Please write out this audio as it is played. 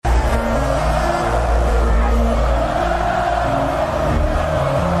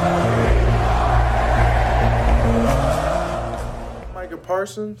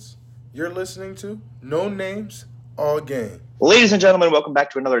Parsons. You're listening to No Names, All Game. Ladies and gentlemen, welcome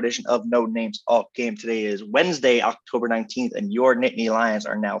back to another edition of No Names All Game. Today is Wednesday, October 19th, and your Nittany Lions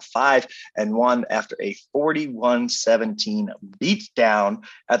are now 5-1 after a 41-17 beatdown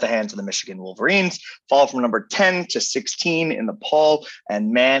at the hands of the Michigan Wolverines. Fall from number 10 to 16 in the poll,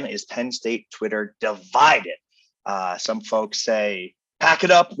 and man, is Penn State Twitter divided. Some folks say, pack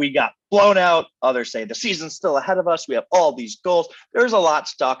it up, we got blown out. Others say the season's still ahead of us. We have all these goals. There's a lot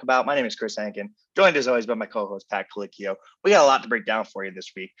to talk about. My name is Chris Hankin, joined as always by my co-host, Pat Colicchio. We got a lot to break down for you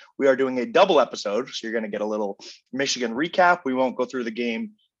this week. We are doing a double episode, so you're going to get a little Michigan recap. We won't go through the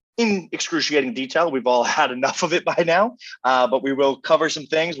game in excruciating detail. We've all had enough of it by now, but we will cover some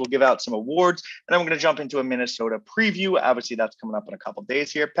things. We'll give out some awards, and then we're going to jump into a Minnesota preview. Obviously, that's coming up in a couple of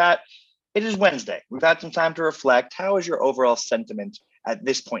days here. Pat, it is Wednesday. We've had some time to reflect. How is your overall sentiment at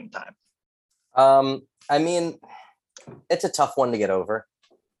this point in time? I mean, it's a tough one to get over.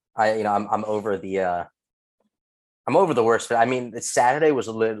 I'm over the worst. I mean, Saturday was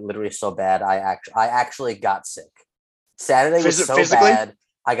literally so bad. I actually got sick. Saturday was so bad.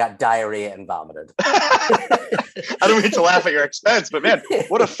 I got diarrhea and vomited. I don't mean to laugh at your expense, but man,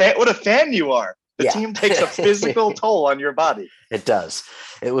 what a fan you are. The team takes a physical toll on your body. It does.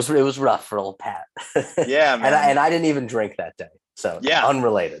 It was rough for old Pat. Yeah, man. and I didn't even drink that day. So yeah,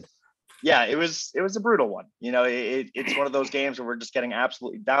 unrelated. Yeah, it was a brutal one. You know, it's one of those games where we're just getting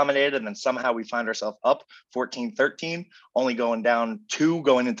absolutely dominated, and then somehow we find ourselves up 14-13, only going down 2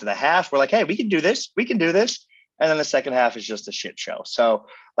 going into the half. We're like, hey, we can do this. We can do this. And then the second half is just a shit show. So,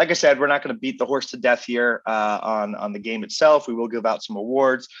 like I said, we're not going to beat the horse to death here on the game itself. We will give out some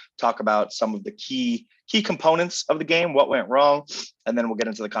awards, talk about some of the key components of the game, what went wrong, and then we'll get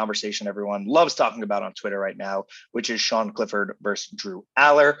into the conversation everyone loves talking about on Twitter right now, which is Sean Clifford versus Drew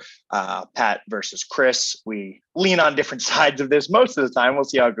Aller, Pat versus Chris. We lean on different sides of this most of the time. We'll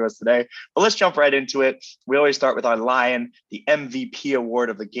see how it goes today. But let's jump right into it. We always start with our Lion, the MVP award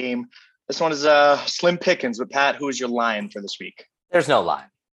of the game. This one is slim pickings, but Pat, who is your Lion for this week? There's no Lion.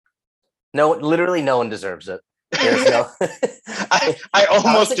 No, literally no one deserves it. There's no. I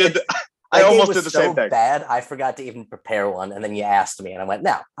almost did. I almost did the same thing. Bad. I forgot to even prepare one, and then you asked me, and I went,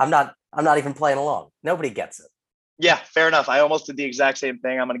 "No, I'm not even playing along. Nobody gets it." Yeah, fair enough. I almost did the exact same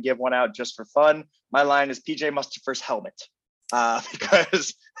thing. I'm going to give one out just for fun. My line is PJ Mustipher's helmet,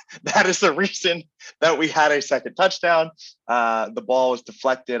 because that is the reason that we had a second touchdown. The ball was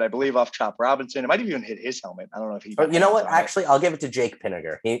deflected, I believe, off Chop Robinson. It might have even hit his helmet. I don't know if he. You know what? Actually, I'll give it to Jake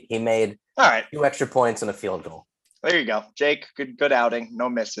Pinniger. He made all right 2 extra points and a field goal. There you go. Jake, good outing. No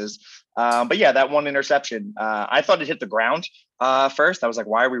misses. But yeah, that one interception, I thought it hit the ground first. I was like,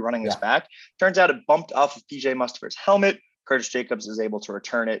 why are we running this back? Turns out it bumped off of PJ Mustipher's helmet. Curtis Jacobs is able to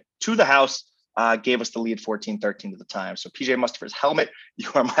return it to the house, gave us the lead 14-13 at the time. So PJ Mustipher's helmet, you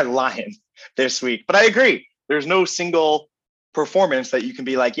are my Lion this week. But I agree. There's no single performance that you can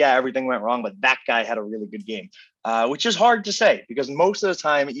be like, yeah, everything went wrong, but that guy had a really good game, which is hard to say because most of the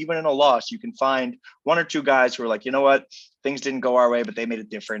time, even in a loss, you can find 1 or 2 guys who are like, you know what, things didn't go our way, but they made a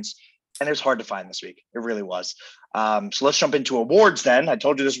difference. And it was hard to find this week. It really was. So let's jump into awards then. I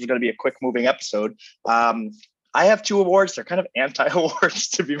told you this was going to be a quick moving episode. I have 2 awards. They're kind of anti-awards,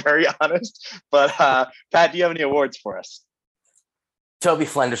 to be very honest. But Pat, do you have any awards for us? Toby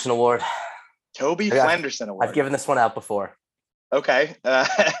Flenderson Award. Flenderson Award. I've given this one out before. Okay.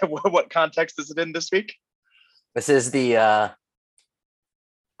 What context is it in this week? This is the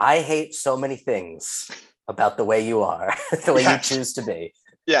I hate so many things about the way you are, the way you choose to be.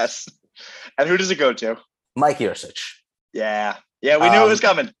 Yes. And who does it go to? Mike Yurcich. Yeah. Yeah, we knew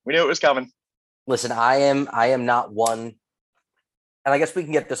it was coming. Listen, I am not one, and I guess we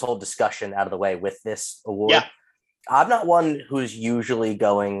can get this whole discussion out of the way with this award. Yeah. I'm not one who's usually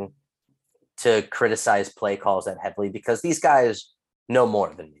going to criticize play calls that heavily because these guys know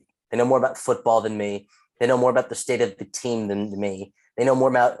more than me. They know more about football than me. They know more about the state of the team than me. They know more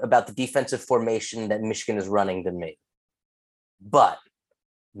about the defensive formation that Michigan is running than me. But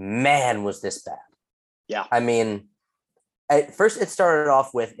man, was this bad. Yeah. I mean, at first it started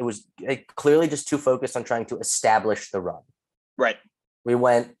off with, it was clearly just too focused on trying to establish the run. Right. We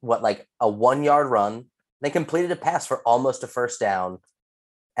went, like a 1-yard run. They completed a pass for almost a first down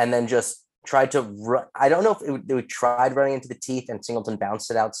and then just tried to run. I don't know if they tried running into the teeth and Singleton bounced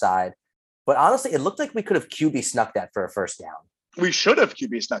it outside. But honestly, it looked like we could have QB snuck that for a first down. We should have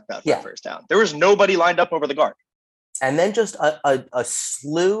QB snuck that for a first down. There was nobody lined up over the guard. And then just a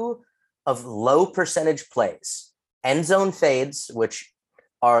slew of low percentage plays. End zone fades, which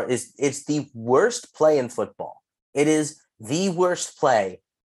is the worst play in football. It is the worst play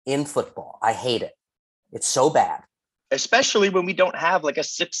in football. I hate it. It's so bad. especially when we don't have like a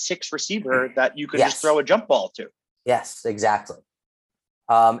 6'6" receiver that you can Yes. just throw a jump ball to. Yes, exactly.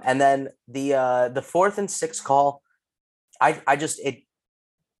 And then the 4th and 6 call, I just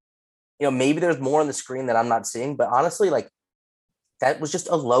maybe there's more on the screen that I'm not seeing, but honestly, like that was just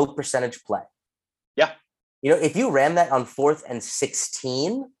a low percentage play. Yeah. If you ran that on 4th and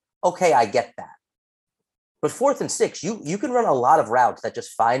 16, okay, I get that. But 4th and 6, you can run a lot of routes that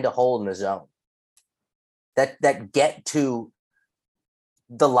just find a hole in the zone that get to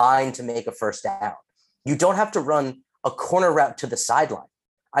the line to make a first down. You don't have to run a corner route to the sideline.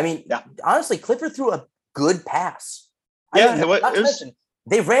 I mean, honestly, Clifford threw a good pass. Mention,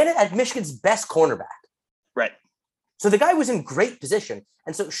 they ran it at Michigan's best cornerback. Right. So the guy was in great position.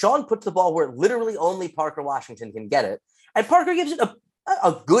 And so Sean puts the ball where literally only Parker Washington can get it. And Parker gives it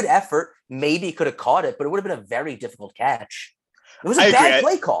a good effort. Maybe he could have caught it, but it would have been a very difficult catch. It was a bad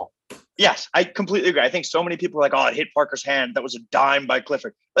play call. Yes, I completely agree. I think so many people are like, oh, it hit Parker's hand. That was a dime by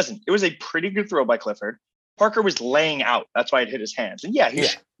Clifford. Listen, it was a pretty good throw by Clifford. Parker was laying out. That's why it hit his hands. And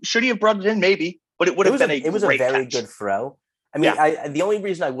should he have brought it in? Maybe, but it would have been it was a very good throw. I mean, the only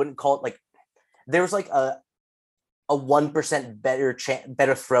reason I wouldn't call it, like, there was like a 1%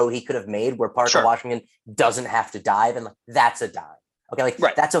 better throw he could have made where Parker Washington doesn't have to dive, and like that's a dime. Okay,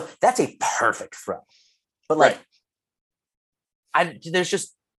 like that's a perfect throw. But like, there's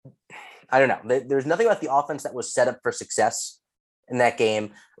just, I don't know. There's nothing about the offense that was set up for success in that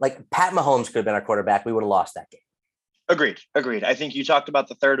game. Like Pat Mahomes could have been our quarterback. We would have lost that game. Agreed. I think you talked about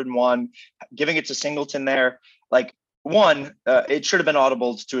the 3rd and 1, giving it to Singleton there. Like, one, it should have been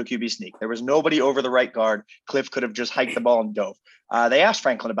audible to a QB sneak. There was nobody over the right guard. Cliff could have just hiked the ball and dove. They asked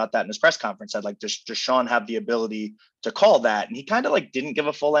Franklin about that in his press conference. Said, like, does Sean have the ability to call that? And he kind of like didn't give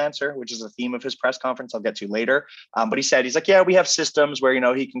a full answer, which is a theme of his press conference. I'll get to later. But he's like, yeah, we have systems where,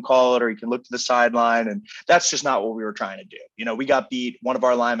 he can call it or he can look to the sideline. And that's just not what we were trying to do. We got beat. One of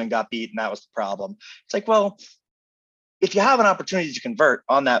our linemen got beat, and that was the problem. It's like, well, if you have an opportunity to convert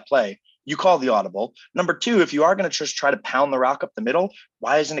on that play, you call the audible. Number 2, if you are going to just try to pound the rock up the middle,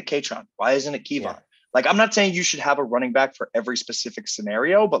 why isn't it Katron? Why isn't it Kevon? Yeah. Like, I'm not saying you should have a running back for every specific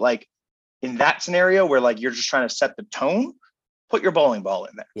scenario, but like in that scenario where like you're just trying to set the tone, put your bowling ball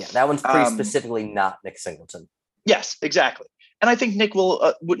in there. Yeah, that one's pretty specifically not Nick Singleton. Yes, exactly. And I think Nick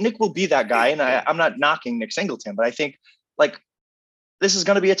will be that guy. And I'm not knocking Nick Singleton, but I think like this is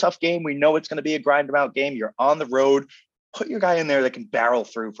going to be a tough game. We know it's going to be a grind them out game. You're on the road. Put your guy in there that can barrel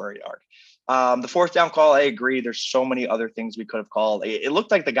through for a yard. The 4th down call, I agree. There's so many other things we could have called. It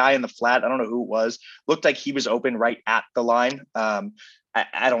looked like the guy in the flat, I don't know who it was, looked like he was open right at the line. I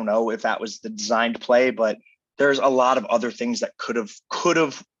don't know if that was the designed play, but there's a lot of other things that could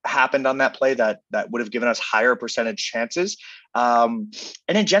have happened on that play that would have given us higher percentage chances. And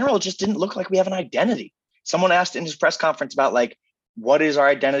in general, it just didn't look like we have an identity. Someone asked in his press conference about like, what is our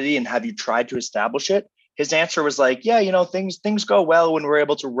identity and have you tried to establish it? His answer was like, yeah, things go well when we're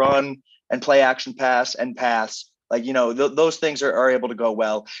able to run and play action pass and pass. Like, those things are able to go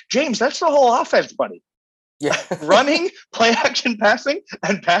well. James, that's the whole offense, buddy. Yeah. Running, play action passing,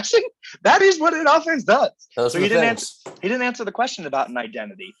 and passing. That is what an offense does. So he didn't answer the question about an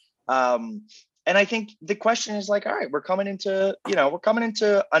identity. And I think the question is like, all right, we're coming into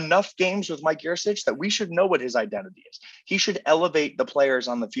enough games with Mike Yurcich that we should know what his identity is. He should elevate the players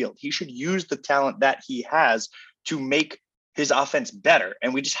on the field. He should use the talent that he has to make his offense better.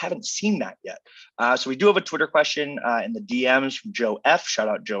 And we just haven't seen that yet. So we do have a Twitter question in the DMs from Joe F. Shout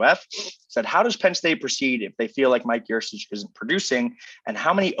out Joe F. Said, how does Penn State proceed if they feel like Mike Yurcich isn't producing? And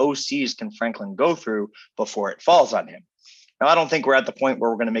how many OCs can Franklin go through before it falls on him? Now, I don't think we're at the point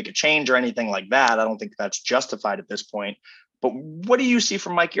where we're going to make a change or anything like that. I don't think that's justified at this point. But what do you see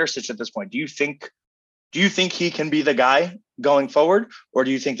from Mike Yurcich at this point? Do you think he can be the guy going forward? Or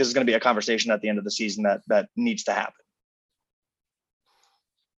do you think this is going to be a conversation at the end of the season that needs to happen?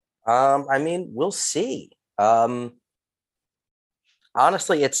 I mean, we'll see. Honestly,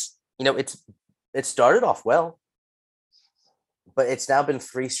 it started off well, but it's now been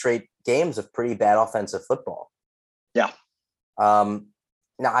 3 straight games of pretty bad offensive football. Yeah. Now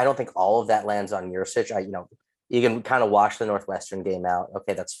I don't think all of that lands on Yurcich. You can kind of wash the Northwestern game out.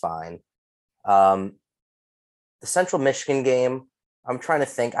 Okay, that's fine. The Central Michigan game, I'm trying to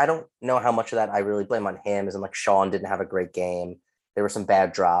think. I don't know how much of that I really blame on him. As in, like, Sean didn't have a great game. There were some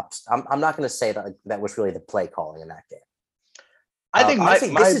bad drops. I'm not going to say that that was really the play calling in that game. I think honestly,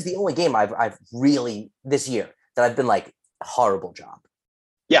 this is the only game I've really this year that I've been like, horrible job.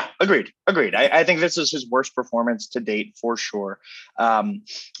 Yeah, agreed. I think this is his worst performance to date for sure. But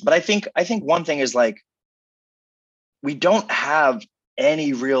I think one thing is like, we don't have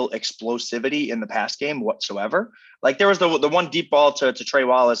any real explosivity in the pass game whatsoever. Like there was the one deep ball to Trey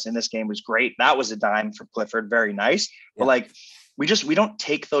Wallace in this game was great. That was a dime for Clifford. Very nice. But like, we don't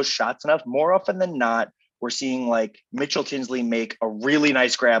take those shots enough. More often than not, we're seeing like Mitchell Tinsley make a really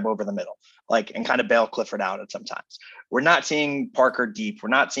nice grab over the middle, like, and kind of bail Clifford out at sometimes. We're not seeing Parker deep. We're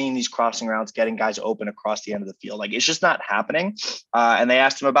not seeing these crossing routes, getting guys open across the end of the field. Like, it's just not happening. And they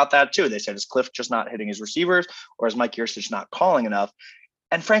asked him about that too. They said, is Cliff just not hitting his receivers, or is Mike Yurcich not calling enough?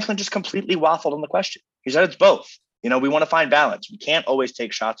 And Franklin just completely waffled on the question. He said it's both. You know, we want to find balance. We can't always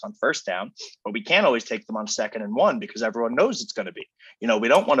take shots on first down, but we can't always take them on 2nd and 1 because everyone knows it's going to be. You know, we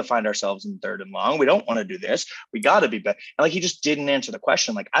don't want to find ourselves in 3rd and long. We don't want to do this. We got to be better. And like, he just didn't answer the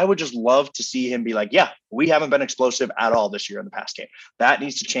question. Like, I would just love to see him be like, yeah, we haven't been explosive at all this year in the pass game. That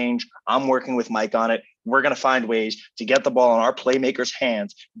needs to change. I'm working with Mike on it. We're going to find ways to get the ball in our playmakers'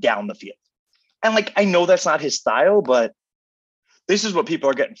 hands down the field. And like, I know that's not his style, but this is what people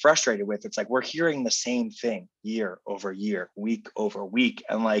are getting frustrated with. It's like, we're hearing the same thing year over year, week over week.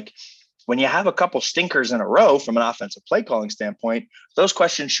 And like, when you have a couple stinkers in a row from an offensive play calling standpoint, those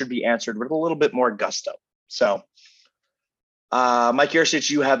questions should be answered with a little bit more gusto. So Mike Yurcich,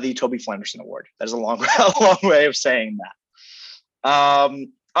 you have the Toby Flenderson Award. That is a long way of saying that. All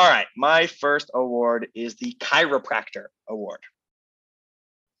right. My first award is the Chiropractor Award.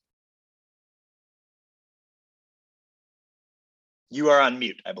 You are on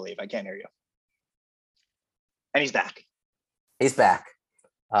mute, I believe. I can't hear you. And he's back. He's back.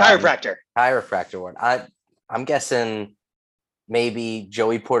 Chiropractor. Chiropractor award. I'm guessing maybe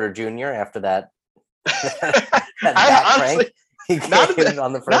Joey Porter Jr. after that. That honestly,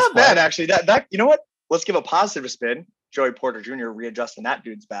 on the first not bad, actually. That you know what? Let's give a positive spin. Joey Porter Jr. readjusting that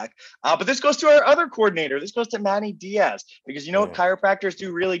dude's back. But this goes to our other coordinator. This goes to Manny Diaz, because you know what chiropractors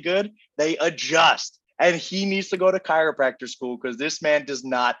do really good? They adjust. And he needs to go to chiropractor school because this man does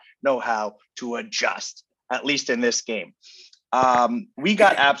not know how to adjust, at least in this game. We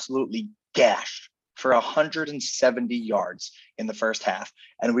got absolutely gashed for 170 yards in the first half,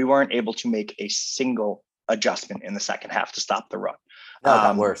 and we weren't able to make a single adjustment in the second half to stop the run. No, it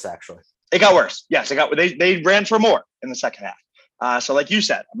got worse, actually. It got worse. Yes, they ran for more in the second half. So like you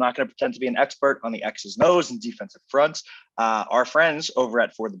said, I'm not going to pretend to be an expert on the X's and O's and defensive fronts. Our friends over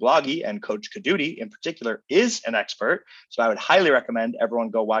at For the Bloggy and Coach Caduti in particular is an expert. So I would highly recommend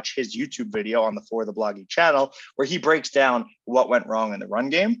everyone go watch his YouTube video on the For the Bloggy channel, where he breaks down what went wrong in the run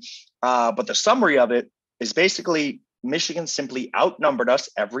game. But the summary of it is basically Michigan simply outnumbered us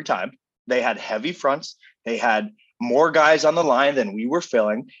every time. They had heavy fronts. They had more guys on the line than we were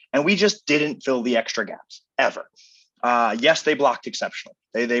filling, and we just didn't fill the extra gaps ever. Yes, they blocked exceptionally.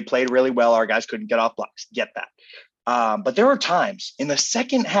 They played really well. Our guys couldn't get off blocks. Get that. But there were times in the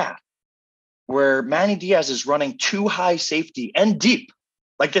second half where Manny Diaz is running too high safety and deep.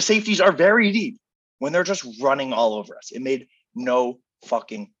 Like, the safeties are very deep when they're just running all over us. It made no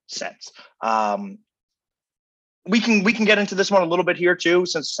fucking sense. We can get into this one a little bit here too,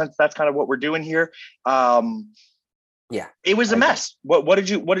 since that's kind of what we're doing here. Yeah, it was a mess. What did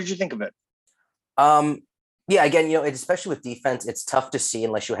you think of it? Yeah, again, you know, especially with defense, it's tough to see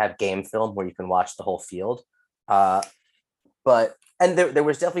unless you have game film where you can watch the whole field. But there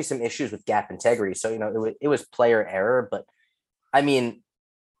was definitely some issues with gap integrity. So, you know, it was player error. But I mean,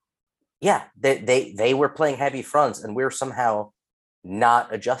 yeah, they were playing heavy fronts, and we were somehow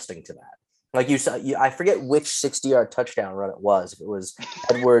not adjusting to that. Like you saw, I forget which 60-yard touchdown run it was, if it was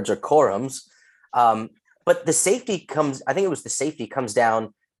Edwards or Corum's. But the safety comes, I think it was the safety comes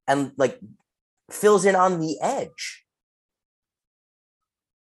down and like fills in on the edge.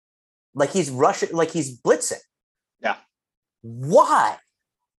 Like he's rushing, like he's blitzing. Yeah. Why?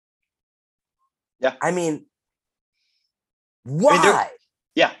 Yeah. I mean, why?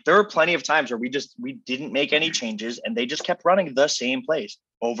 There were plenty of times where we didn't make any changes, and they just kept running the same plays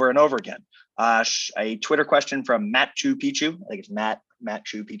over and over again. A Twitter question from Matt Chu Pichu. I think it's Matt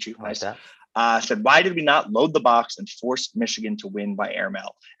Chu Pichu. Nice. Said, why did we not load the box and force Michigan to win by air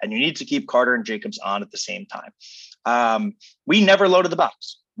mail? And you need to keep Carter and Jacobs on at the same time. We never loaded the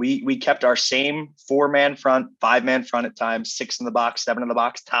box. We kept our same 4-man front, 5-man front at times, 6 in the box, 7 in the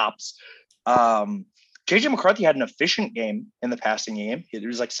box tops. JJ McCarthy had an efficient game in the passing game. He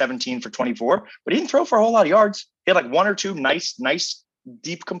was like 17 for 24, but he didn't throw for a whole lot of yards. He had like 1 or 2 nice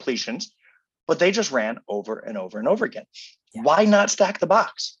deep completions, but they just ran over and over and over again. Yeah. Why not stack the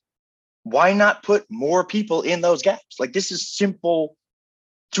box? Why not put more people in those gaps? Like, this is simple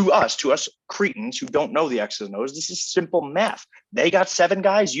to us cretins who don't know the X's and O's. This is simple math. They got 7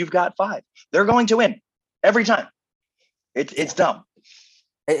 guys. You've got 5. They're going to win every time. It's dumb.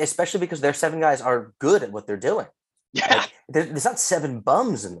 Especially because their 7 guys are good at what they're doing. Yeah. Like, there's not 7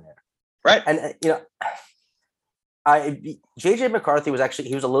 bums in there. Right. And, JJ McCarthy was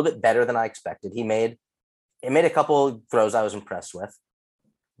he was a little bit better than I expected. He made a couple throws I was impressed with.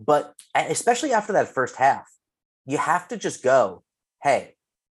 But especially after that first half, you have to just go, hey,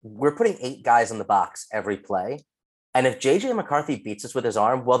 we're putting 8 guys in the box every play. And if JJ McCarthy beats us with his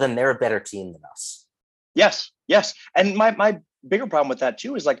arm, well, then they're a better team than us. Yes. And my bigger problem with that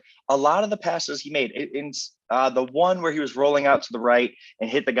too is like a lot of the passes he made in the one where he was rolling out to the right and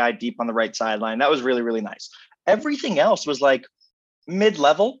hit the guy deep on the right sideline, that was really, really nice. Everything else was like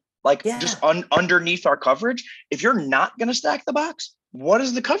mid-level, like just underneath our coverage. If you're not going to stack the box, what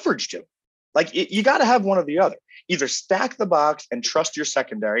does the coverage do? Like you got to have one or the other. Either stack the box and trust your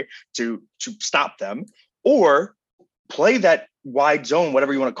secondary to stop them, or play that wide zone,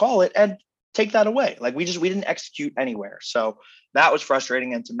 whatever you want to call it, and take that away. Like we didn't execute anywhere. So that was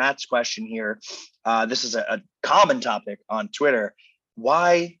frustrating. And to Matt's question here, this is a common topic on Twitter.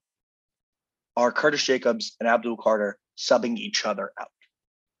 Why are Curtis Jacobs and Abdul Carter subbing each other out?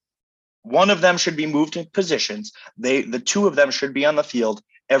 One of them should be moved in positions. The two of them should be on the field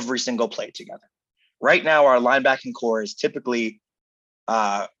every single play together. Right now, our linebacking core is typically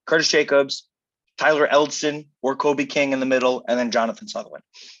Curtis Jacobs, Tyler Eldson, or Kobe King in the middle, and then Jonathan Sutherland.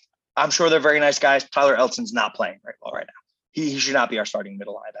 I'm sure they're very nice guys. Tyler Eldson's not playing very well right now. He should not be our starting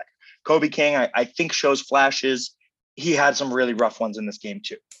middle linebacker. Kobe King, I think, shows flashes. He had some really rough ones in this game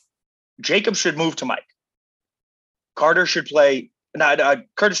too. Jacob should move to Mike. Carter should play.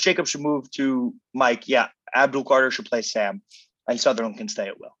 Curtis Jacobs should move to Mike. Yeah, Abdul Carter should play Sam, and Sutherland can stay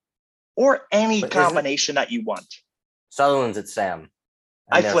at will, or any combination that you want. Sutherland's at Sam.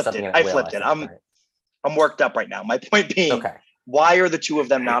 I flipped it. I'm worked up right now. My point being, okay, why are the two of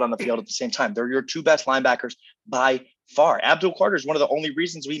them not on the field at the same time? They're your two best linebackers by far. Abdul Carter is one of the only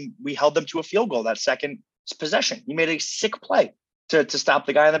reasons we held them to a field goal that second possession. He made a sick play to stop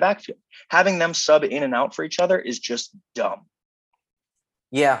the guy in the backfield. Having them sub in and out for each other is just dumb.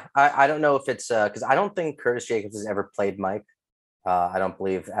 Yeah, I don't know if it's because I don't think Curtis Jacobs has ever played Mike. I don't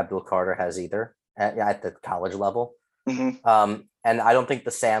believe Abdul Carter has either at the college level. Mm-hmm. And I don't think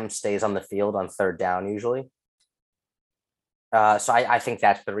the Sam stays on the field on third down usually. So I think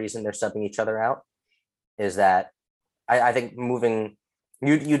that's the reason they're subbing each other out, is that I think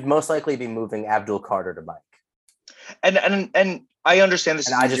you'd most likely be moving Abdul Carter to Mike. And I understand this.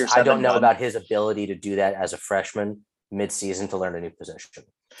 And I don't know about his ability to do that as a freshman mid-season to learn a new position.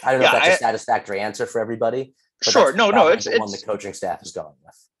 I don't know if that's a satisfactory answer for everybody. Sure. No, it's the one the coaching staff is going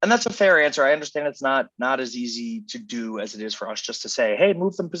with. And that's a fair answer. I understand it's not as easy to do as it is for us just to say, hey,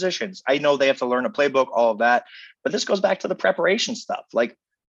 move them positions. I know they have to learn a playbook, all of that. But this goes back to the preparation stuff. Like,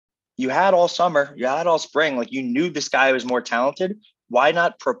 you had all summer, you had all spring, like you knew this guy was more talented. Why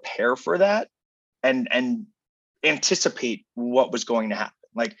not prepare for that and anticipate what was going to happen?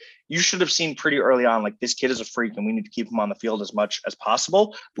 Like, you should have seen pretty early on, like, this kid is a freak and we need to keep him on the field as much as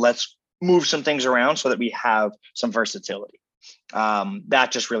possible. Let's move some things around so that we have some versatility.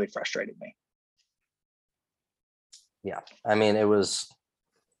 That just really frustrated me. Yeah. I mean, it wasn't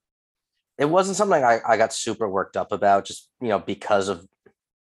something I got super worked up about, just, because of,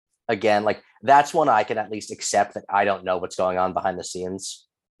 again, like, that's one I can at least accept that I don't know what's going on behind the scenes.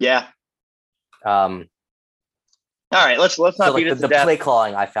 Yeah. All right, let's not beat it to death. The play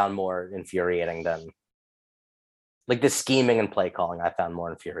calling I found more infuriating than, like, the scheming and play calling I found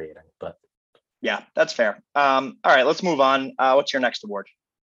more infuriating. But yeah, that's fair. All right, let's move on. What's your next award?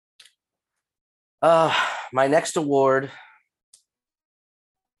 My next award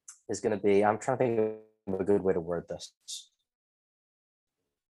is going to be, I'm trying to think of a good way to word this.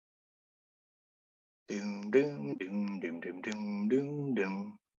 Doom, doom, doom, doom, doom, doom, doom,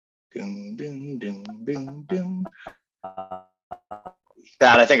 doom. Doom, doom, doom, doom, doom.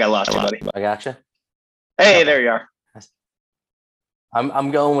 Dad, I think I lost you, buddy. I gotcha. Hey, okay. There you are.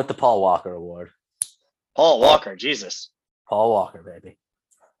 I'm going with the Paul Walker Award. Paul Walker, Jesus. Paul Walker, baby.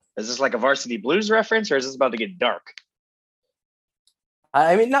 Is this like a Varsity Blues reference, or is this about to get dark?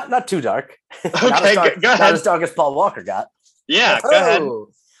 I mean, not too dark. Okay, go ahead. Not as dark as Paul Walker got. Yeah, go ahead. Go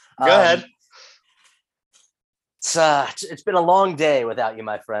ahead. It's been a long day without you,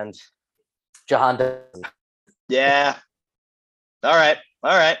 my friend. Jahan Dotson. Yeah. All right.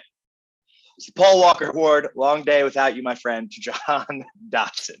 It's the Paul Walker Award. Long day without you, my friend, to Jahan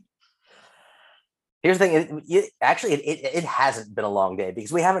Dotson. Here's the thing. It hasn't been a long day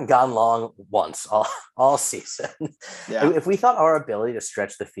because we haven't gone long once all season. Yeah. If we thought our ability to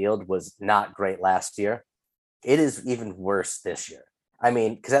stretch the field was not great last year, it is even worse this year. I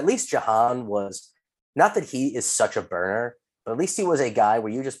mean, because at least Jahan was, not that he is such a burner, but at least he was a guy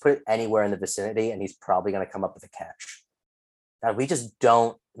where you just put it anywhere in the vicinity and he's probably going to come up with a catch. God,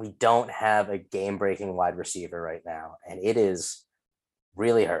 we don't have a game-breaking wide receiver right now, and it is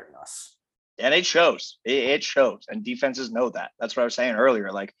really hurting us. And it shows. It shows. And defenses know that. That's what I was saying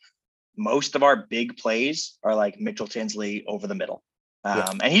earlier. Like, most of our big plays are like Mitchell Tinsley over the middle.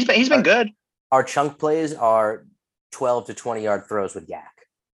 And he's been good. Our chunk plays are 12 to 20-yard throws with Yak.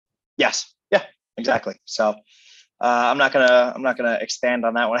 Yes. Yeah, exactly. So I'm not gonna expand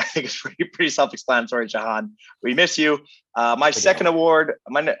on that one. I think it's pretty self-explanatory, Jahan. We miss you. My second award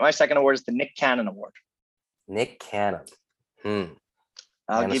is the Nick Cannon Award. Nick Cannon.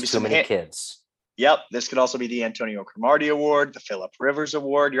 I'll give you some many kids. Yep. This could also be the Antonio Cromartie Award, the Phillip Rivers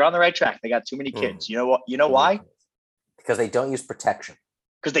Award. You're on the right track. They got too many kids. You know what? You know why? Because they don't use protection.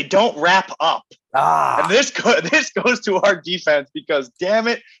 Because they don't wrap up. And this goes to our defense because, damn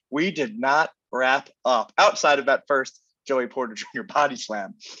it, we did not wrap up outside of that first Joey Porter Jr. body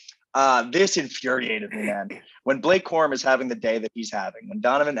slam. This infuriated me, man. When Blake Corum is having the day that he's having, when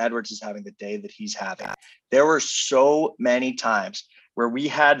Donovan Edwards is having the day that he's having, there were so many times where we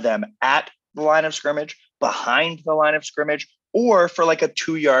had them at the line of scrimmage, behind the line of scrimmage, or for like a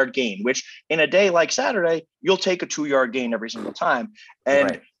 2-yard gain, which in a day like Saturday, you'll take a 2-yard gain every single time.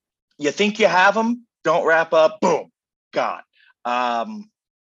 And you think you have them, don't wrap up, boom, gone.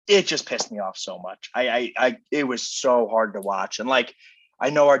 It just pissed me off so much. It was so hard to watch. And like, I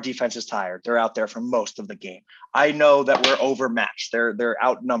know our defense is tired. They're out there for most of the game. I know that we're overmatched. They're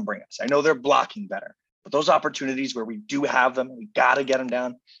outnumbering us. I know they're blocking better. But those opportunities where we do have them, we got to get them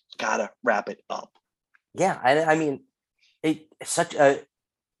down, got to wrap it up. Yeah, I mean,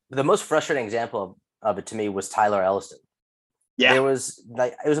 the most frustrating example of it to me was Tyler Elliston. Yeah. It was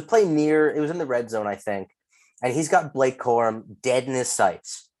a play it was in the red zone, I think, and he's got Blake Corum dead in his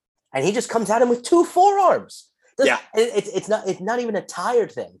sights, and he just comes at him with 2 forearms. It's not even a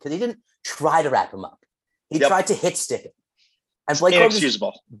tired thing because he didn't try to wrap him up. He tried to hit stick it. And Blake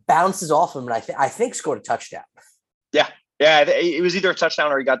Corum bounces off him, and I think scored a touchdown. Yeah, it was either a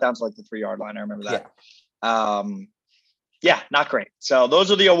touchdown or he got down to like the 3-yard line. I remember that. Not great. So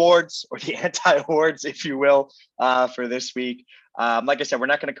those are the awards, or the anti-awards, if you will, for this week. Like I said, we're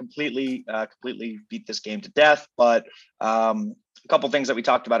not going to completely beat this game to death, but a couple things that we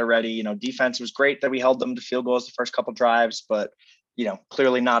talked about already. You know, defense was great that we held them to field goals the first couple drives, but you know,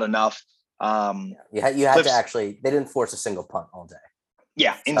 clearly not enough. You had to actually. They didn't force a single punt all day.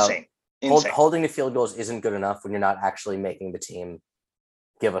 Yeah, insane. Holding the field goals isn't good enough when you're not actually making the team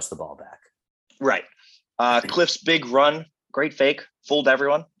give us the ball back. Right. Cliff's big run, great fake, fooled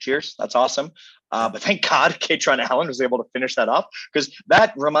everyone. Cheers. That's awesome. But thank God Katron Allen was able to finish that up, because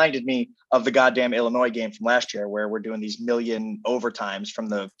that reminded me of the goddamn Illinois game from last year where we're doing these million overtimes from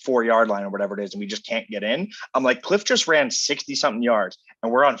the 4-yard line or whatever it is, and we just can't get in. I'm like, Cliff just ran 60-something yards,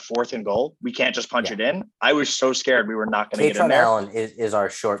 and we're on 4th and goal. We can't just punch it in. I was so scared we were not going to get in there. Katron Allen is our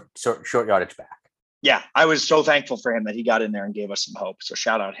short yardage back. Yeah, I was so thankful for him that he got in there and gave us some hope. So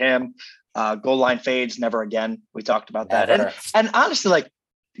shout out him. Goal line fades, never again. We talked about that. And honestly, like,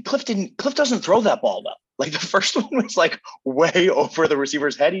 Cliff doesn't throw that ball well. Like, the first one was like way over the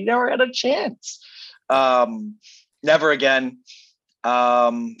receiver's head. He never had a chance. Never again.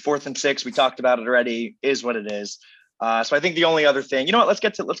 4th and 6, we talked about it already, is what it is. So I think the only other thing, you know what, let's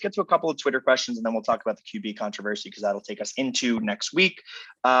get to a couple of Twitter questions, and then we'll talk about the QB controversy, because that'll take us into next week.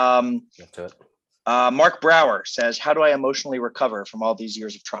 Get to it. Mark Brower says, how do I emotionally recover from all these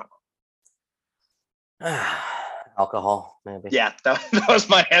years of trauma? Alcohol, maybe. Yeah, that was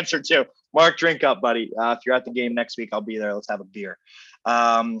my answer too. Mark, drink up, buddy. If you're at the game next week, I'll be there. Let's have a beer.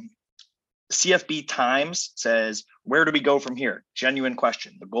 CFB Times says, where do we go from here? Genuine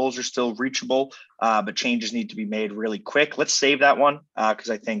question. The goals are still reachable, but changes need to be made really quick. Let's save that one because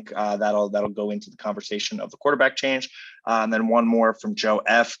I think that'll go into the conversation of the quarterback change. And then one more from Joe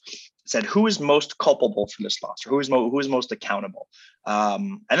F. said, who is most culpable for this loss, or who is most accountable?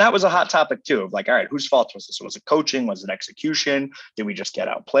 And that was a hot topic too, of like, all right, whose fault was this? Was it coaching? Was it execution? Did we just get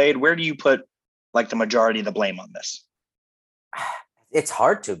outplayed? Where do you put like the majority of the blame on this? It's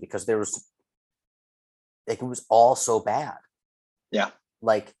hard to, because it was all so bad. Yeah.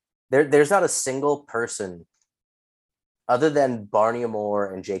 Like there's not a single person other than Barney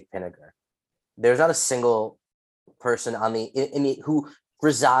Moore and Jake Pinniger. There's not a single person on who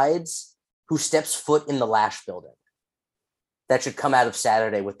steps foot in the Lash building that should come out of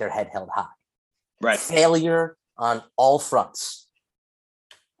Saturday with their head held high. Right. Failure on all fronts.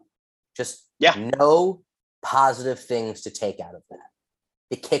 Just no positive things to take out of that.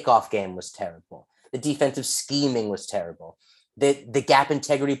 The kickoff game was terrible. The defensive scheming was terrible. The gap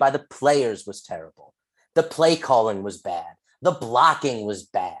integrity by the players was terrible. The play calling was bad. The blocking was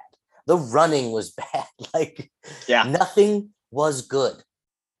bad. The running was bad. Like, Yeah. nothing was good.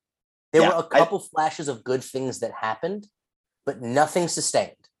 There were a couple flashes of good things that happened, but nothing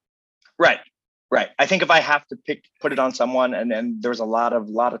sustained. Right. I think if I have to put it on someone, and there's a lot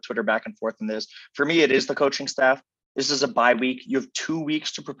of Twitter back and forth in this, for me, it is the coaching staff. This is a bye week. You have 2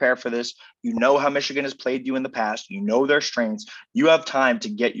 weeks to prepare for this. You know how Michigan has played you in the past. You know their strengths. You have time to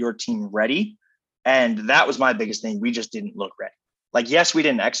get your team ready. And that was my biggest thing. We just didn't look ready. Like, yes, we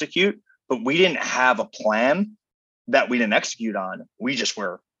didn't execute, but we didn't have a plan that we didn't execute on. We just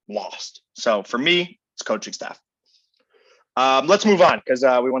were lost. So for me, it's coaching staff. Let's move on because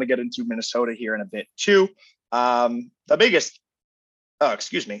we want to get into Minnesota here in a bit too. The biggest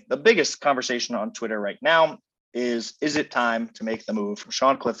conversation on Twitter right now is it time to make the move from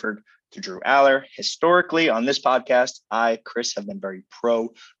Sean Clifford to Drew Aller? Historically, on this podcast, Chris, have been very pro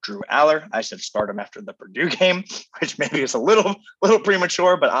Drew Aller. I said start him after the Purdue game, which maybe is a little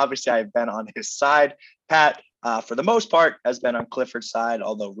premature, but obviously I've been on his side. Pat, for the most part, has been on Clifford's side,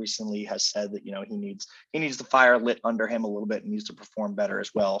 although recently has said that, he needs the fire lit under him a little bit and needs to perform better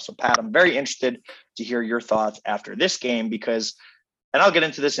as well. So, Pat, I'm very interested to hear your thoughts after this game because, and I'll get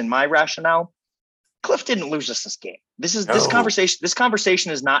into this in my rationale, Cliff didn't lose us this game. This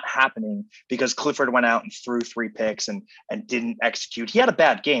conversation is not happening because Clifford went out and threw 3 picks and didn't execute. He had a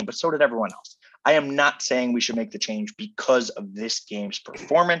bad game, but so did everyone else. I am not saying we should make the change because of this game's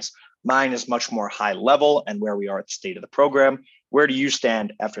performance. Mine is much more high level and where we are at the state of the program. Where do you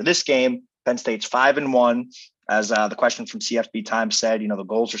stand after this game? Penn State's 5-1. As the question from CFB Times said, the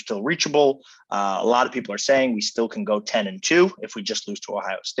goals are still reachable. A lot of people are saying we still can go 10-2 if we just lose to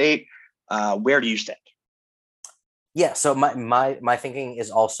Ohio State. Where do you stand? Yeah, so my thinking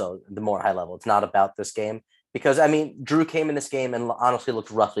is also the more high level. It's not about this game because, Drew came in this game and honestly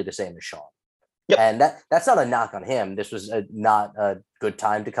looked roughly the same as Sean. Yep. And that's not a knock on him. This was not a good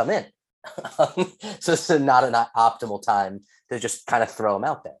time to come in. So it's not an optimal time to just kind of throw him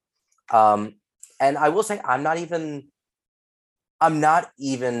out there. And I will say I'm not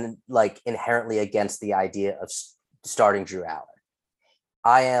even like inherently against the idea of starting Drew Aller.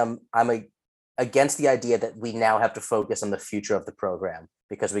 I'm against the idea that we now have to focus on the future of the program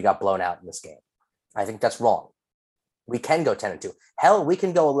because we got blown out in this game. I think that's wrong. We can go 10-2. Hell, we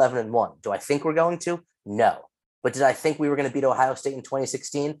can go 11-1. Do I think we're going to? No. But did I think we were going to beat Ohio State in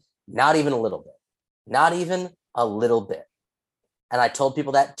 2016? Not even a little bit. Not even a little bit. And I told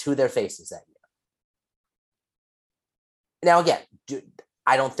people that to their faces that year. Now, again,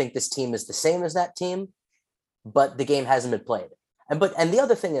 I don't think this team is the same as that team, but the game hasn't been played. And the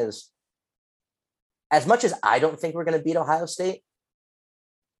other thing is, as much as I don't think we're going to beat Ohio State,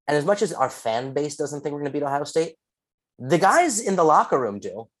 and as much as our fan base doesn't think we're going to beat Ohio State, the guys in the locker room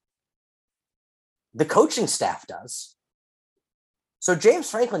do. The coaching staff does. So James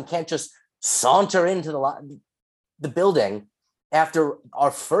Franklin can't just saunter into the building after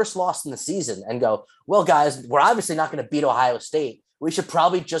our first loss in the season and go, well, guys, we're obviously not going to beat Ohio State. We should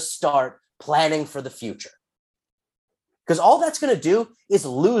probably just start planning for the future. Because all that's going to do is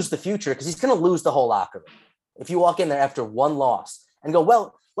lose the future because he's going to lose the whole locker room. If you walk in there after one loss and go,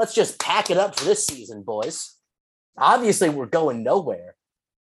 well, let's just pack it up for this season, boys. Obviously, we're going nowhere.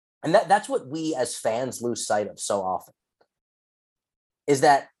 And that's what we as fans lose sight of so often, is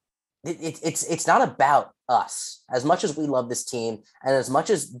that it's not about us. As much as we love this team and as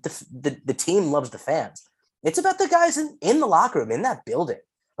much as the team loves the fans, it's about the guys in the locker room, in that building,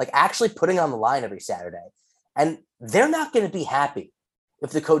 like actually putting on the line every Saturday. And they're not going to be happy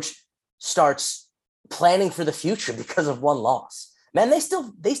if the coach starts planning for the future because of one loss. Man, they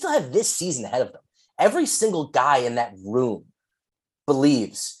still have this season ahead of them. Every single guy in that room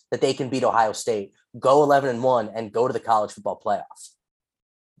believes that they can beat Ohio State, go 11-1, and go to the college football playoffs.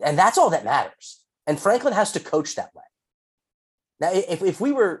 And that's all that matters. And Franklin has to coach that way. Now, if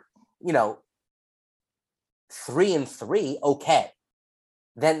we were, 3-3, okay.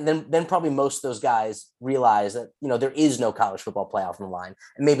 Then probably most of those guys realize that, there is no college football playoff on the line.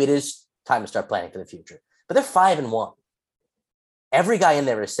 And maybe it is time to start planning for the future. But they're 5-1. Every guy in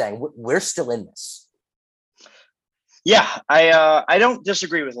there is saying, we're still in this. Yeah, I don't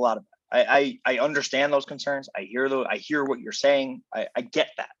disagree with a lot of that. I understand those concerns. I hear what you're saying. I get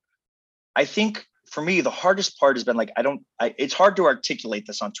that. I think for me, the hardest part has been it's hard to articulate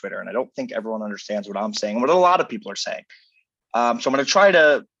this on Twitter. And I don't think everyone understands what I'm saying, what a lot of people are saying. So I'm going to try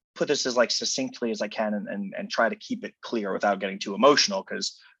to put this as succinctly as I can and try to keep it clear without getting too emotional,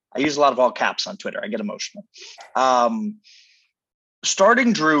 because I use a lot of all caps on Twitter. I get emotional.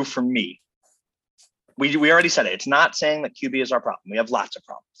 Starting Drew for me, we already said it. It's not saying that QB is our problem. We have lots of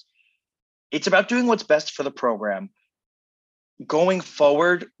problems. It's about doing what's best for the program going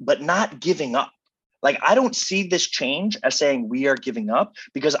forward, but not giving up. Like, I don't see this change as saying we are giving up,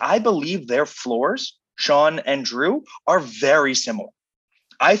 because I believe their floors, Sean and Drew, are very similar.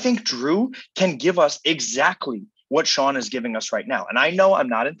 I think Drew can give us exactly what Sean is giving us right now. And I know I'm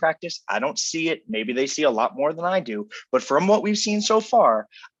not in practice. I don't see it. Maybe they see a lot more than I do. But from what we've seen so far,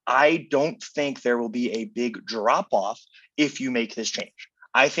 I don't think there will be a big drop off if you make this change.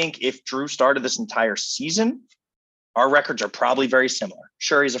 I think if Drew started this entire season, our records are probably very similar.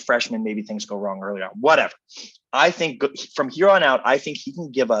 Sure, he's a freshman. Maybe things go wrong early on, whatever. I think from here on out, I think he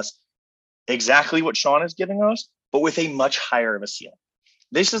can give us exactly what Sean is giving us, but with a much higher of a ceiling.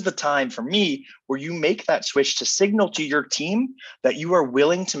 This is the time for me where you make that switch to signal to your team that you are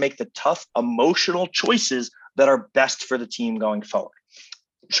willing to make the tough emotional choices that are best for the team going forward.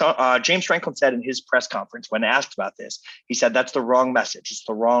 James Franklin said in his press conference when asked about this, he said, that's the wrong message. It's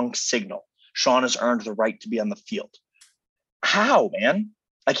the wrong signal. Sean has earned the right to be on the field. How, man?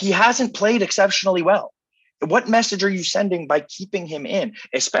 Like, he hasn't played exceptionally well. What message are you sending by keeping him in,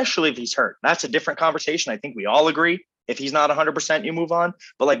 especially if he's hurt? That's a different conversation. I think we all agree. If he's not 100%, you move on.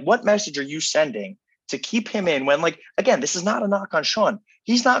 But like, what message are you sending to keep him in when, like, again, this is not a knock on Sean.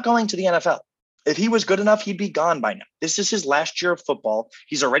 He's not going to the NFL. If he was good enough, he'd be gone by now. This is his last year of football.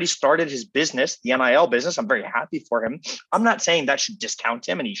 He's already started his business, the NIL business. I'm very happy for him. I'm not saying that should discount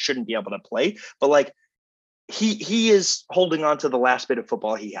him and he shouldn't be able to play, but like, he is holding on to the last bit of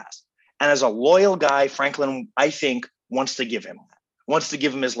football he has. And as a loyal guy, Franklin, I think, wants to give him that. Wants to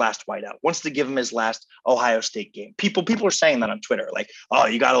give him his last whiteout, wants to give him his last Ohio State game. People are saying that on Twitter, like, oh,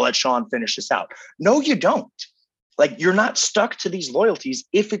 you got to let Sean finish this out. No, you don't. Like, you're not stuck to these loyalties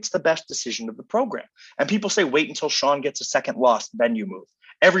if it's the best decision of the program. And people say, wait until Sean gets a second loss, then you move.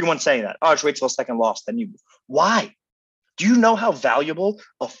 Everyone's saying that. Oh, just wait till a second loss, then you move. Why? Do you know how valuable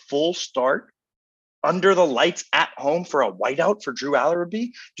a full start under the lights at home for a whiteout for Drew Allar would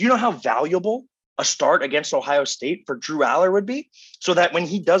be? Do you know how valuable a start against Ohio State for Drew Allar would be, so that when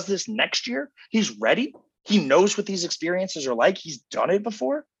he does this next year, he's ready? He knows what these experiences are like. He's done it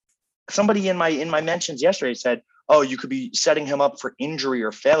before. Somebody in my mentions yesterday said, oh, you could be setting him up for injury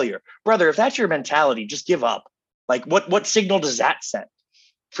or failure. Brother, if that's your mentality, just give up. Like, what signal does that send?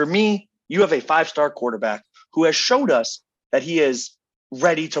 For me, you have a 5-star quarterback who has showed us that he is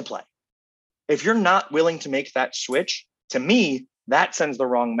ready to play. If you're not willing to make that switch, to me, that sends the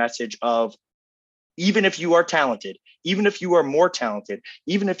wrong message of, even if you are talented, even if you are more talented,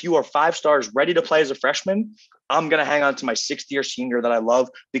 even if you are 5 stars ready to play as a freshman, I'm going to hang on to my 6th-year senior that I love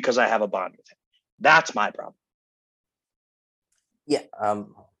because I have a bond with him. That's my problem. Yeah.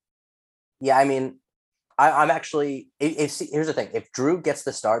 Yeah, I mean, I'm actually, here's the thing. If Drew gets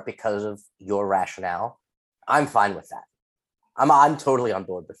the start because of your rationale, I'm fine with that. I'm totally on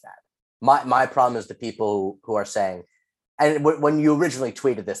board with that. My problem is the people who are saying, and when you originally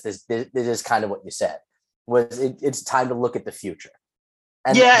tweeted this is kind of what you said, was it's time to look at the future.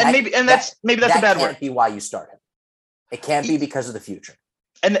 And maybe that's a bad word. That can't be why you start him. It can't be because of the future.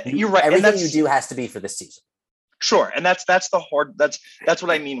 And you're right. Everything you do has to be for this season. Sure. And that's the hard, that's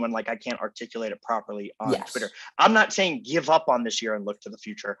what I mean when, like, I can't articulate it properly on Twitter. I'm not saying give up on this year and look to the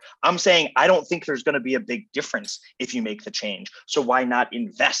future. I'm saying I don't think there's going to be a big difference if you make the change. So why not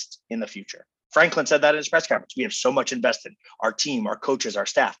invest in the future? Franklin said that in his press conference. We have so much invested, our team, our coaches, our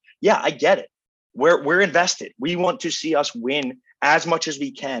staff. Yeah, I get it. We're invested. We want to see us win as much as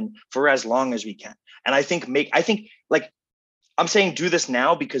we can for as long as we can. And I think like, I'm saying do this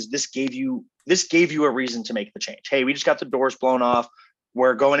now because this gave you a reason to make the change. Hey, we just got the doors blown off.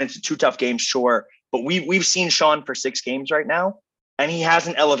 We're going into 2 tough games, sure. But we've seen Sean for 6 games right now, and he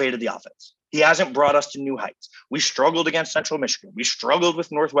hasn't elevated the offense. He hasn't brought us to new heights. We struggled against Central Michigan. We struggled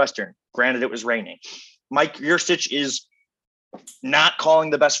with Northwestern. Granted, it was raining. Mike Yurcich is not calling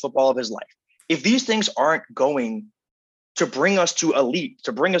the best football of his life. If these things aren't going to bring us to elite,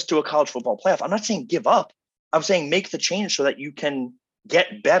 to bring us to a college football playoff, I'm not saying give up. I'm saying make the change so that you can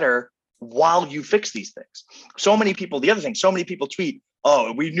get better while you fix these things. So many people tweet,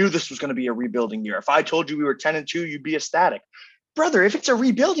 oh, we knew this was going to be a rebuilding year. If I told you we were 10-2, you'd be ecstatic. Brother, if it's a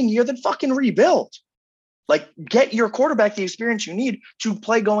rebuilding year, then fucking rebuild. Like, get your quarterback the experience you need to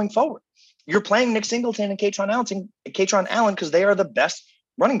play going forward. You're playing Nick Singleton and Kaytron Allen because they are the best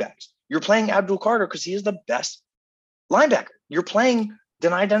running backs. You're playing Abdul Carter because he is the best linebacker. You're playing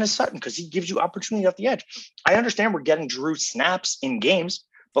Deni Dennis Sutton because he gives you opportunity off the edge. I understand we're getting Drew snaps in games,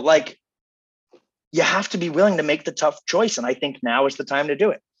 but like, you have to be willing to make the tough choice. And I think now is the time to do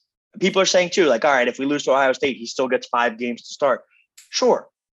it. People are saying too, like, all right, if we lose to Ohio State, he still gets 5 games to start. Sure.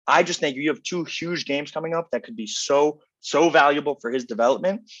 I just think you have two huge games coming up that could be so valuable for his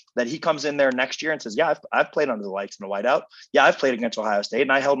development that he comes in there next year and says, yeah, I've played under the lights in the whiteout. Yeah, I've played against Ohio State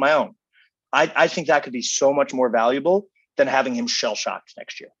and I held my own. I think that could be so much more valuable than having him shell shocked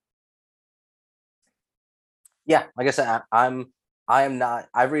next year. Yeah, like I said, I am not.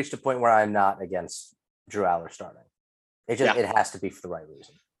 I've reached a point where I'm not against Drew Aller starting. It has to be for the right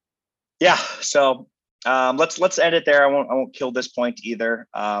reason. Yeah. So let's end it there. I won't kill this point either.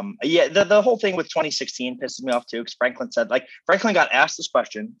 The whole thing with 2016 pisses me off too, because Franklin got asked this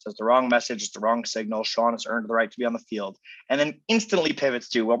question, says the wrong message, it's the wrong signal. Sean has earned the right to be on the field, and then instantly pivots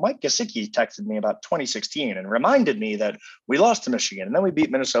to, well, Mike Gesicki texted me about 2016 and reminded me that we lost to Michigan and then we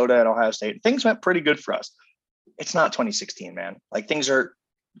beat Minnesota and Ohio State. Things went pretty good for us. It's not 2016, man. Like, things are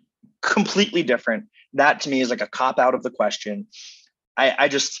completely different. That to me is like a cop out of the question.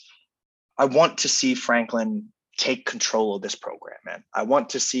 I want to see Franklin take control of this program, man. I want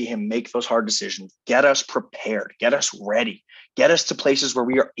to see him make those hard decisions, get us prepared, get us ready, get us to places where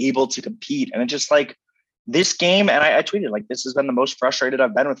we are able to compete. And it's just like this game, and I tweeted, like, this has been the most frustrated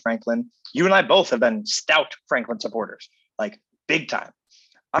I've been with Franklin. You and I both have been stout Franklin supporters, like, big time.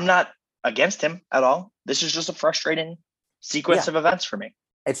 I'm not against him at all. This is just a frustrating sequence of events for me.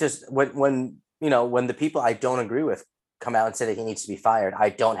 It's just when the people I don't agree with come out and say that he needs to be fired, I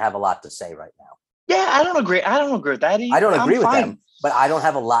don't have a lot to say right now. Yeah, I don't agree with that either. I don't agree with them, but I don't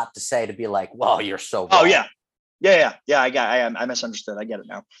have a lot to say to be like, well, you're so wrong. Oh, yeah. I misunderstood. I get it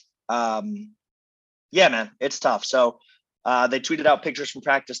now. Yeah, man, it's tough. So they tweeted out pictures from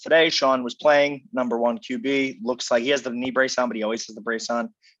practice today. Sean was playing, number 1 QB. Looks like he has the knee brace on, but he always has the brace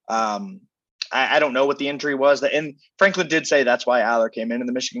on. I don't know what the injury was. And Franklin did say that's why Aller came in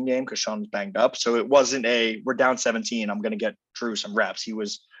the Michigan game, because Sean was banged up. So it wasn't we're down 17, I'm going to get Drew some reps. He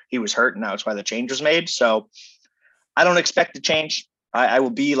was hurt, and that's why the change was made. So I don't expect to change. I will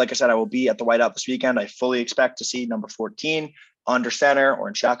be, like I said, I will be at the whiteout this weekend. I fully expect to see number 14 under center or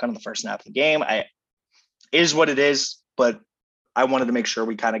in shotgun in the first snap of the game. Is what it is, but I wanted to make sure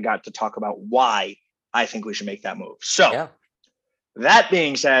we kind of got to talk about why I think we should make that move. So that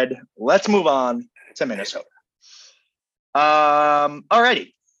being said, let's move on to Minnesota.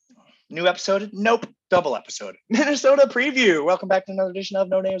 Alrighty. New episode? Nope. Double episode. Minnesota preview. Welcome back to another edition of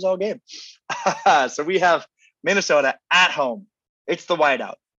No Names All Game. So we have Minnesota at home. It's the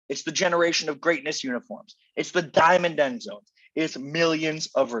whiteout. It's the generation of greatness uniforms. It's the diamond end zones. It's millions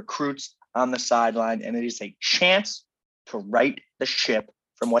of recruits on the sideline, and it is a chance to right the ship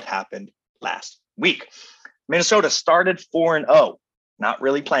from what happened last week. Minnesota started 4-0, not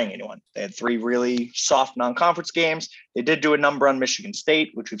really playing anyone. They had 3 really soft non-conference games. They did do a number on Michigan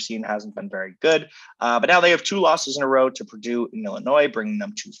State, which we've seen hasn't been very good. But now they have 2 losses in a row to Purdue and Illinois, bringing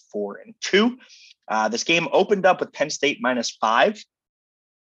them to 4-2. This game opened up with Penn State -5,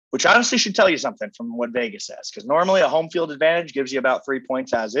 which honestly should tell you something from what Vegas says, because normally a home field advantage gives you about 3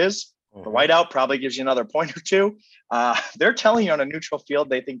 points as is. The whiteout probably gives you another point or 2. They're telling you on a neutral field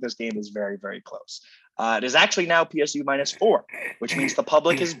they think this game is very, very close. It is actually now PSU -4, which means the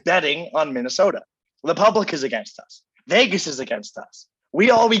public is betting on Minnesota. The public is against us. Vegas is against us.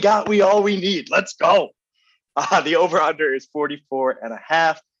 We all we need. Let's go. The over-under is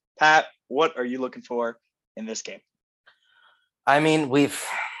 44.5. Pat, what are you looking for in this game? I mean,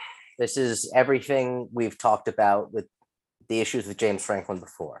 this is everything we've talked about with the issues with James Franklin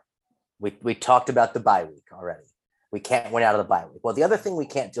before. We talked about the bye week already. We can't win out of the bye week. Well, the other thing we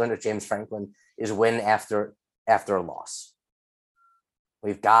can't do under James Franklin is win after a loss.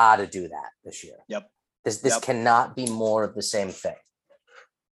 We've got to do that this year. Yep. This cannot be more of the same thing.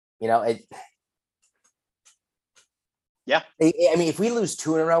 Yeah. I mean, if we lose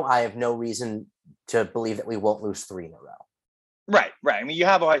 2 in a row, I have no reason to believe that we won't lose 3 in a row. Right. I mean, you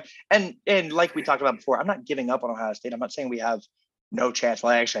have and like we talked about before, I'm not giving up on Ohio State. I'm not saying we have no chance.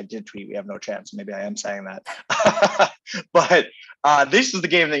 Well, actually, I did tweet we have no chance. Maybe I am saying that. But this is the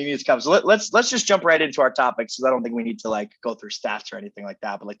game that you need to come. So let's just jump right into our topics, because I don't think we need to go through stats or anything like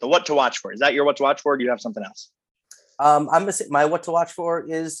that. But the what to watch for. Is that your what to watch for? Or do you have something else? I'm gonna say my what to watch for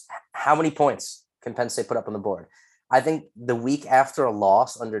is how many points can Penn State put up on the board. I think the week after a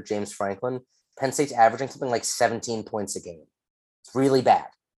loss under James Franklin, Penn State's averaging something like 17 points a game. It's really bad.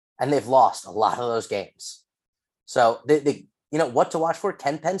 And they've lost a lot of those games. So they what to watch for?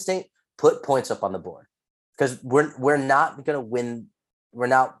 Can Penn State put points up on the board? Because we're not going to win.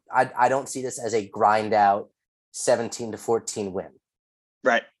 I don't see this as a grind out 17-14 win.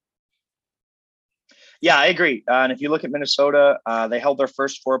 Right. Yeah, I agree. And if you look at Minnesota, they held their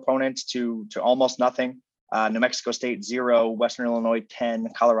first 4 opponents to almost nothing. New Mexico State 0, Western Illinois 10,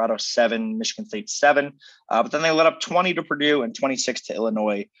 Colorado 7, Michigan State 7. But then they let up 20 to Purdue and 26 to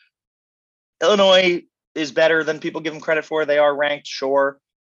Illinois. Illinois is better than people give them credit for. They are ranked, sure.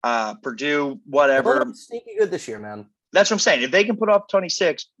 Purdue, whatever. Sneaky good this year, man. That's what I'm saying. If they can put up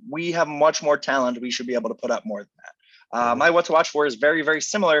 26, we have much more talent. We should be able to put up more than that. My what to watch for is very, very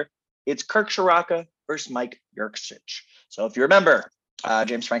similar. It's Kirk Ciarrocca versus Mike Yurcich. So if you remember,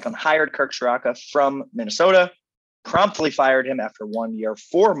 James Franklin hired Kirk Ciarrocca from Minnesota, promptly fired him after 1 year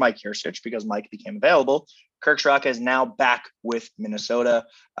for Mike Yurcich because Mike became available. Kirk Ciarrocca is now back with Minnesota.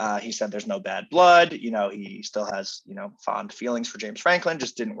 He said there's no bad blood. He still has, fond feelings for James Franklin,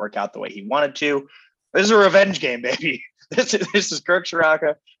 just didn't work out the way he wanted to. This is a revenge game, baby. This is Kirk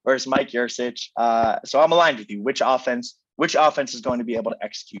Ciarrocca versus Mike Yurcich. So I'm aligned with you. Which offense is going to be able to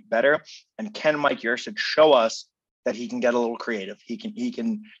execute better? And can Mike Yurcich show us that he can get a little creative? He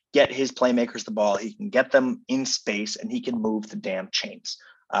can get his playmakers the ball. He can get them in space, and he can move the damn chains.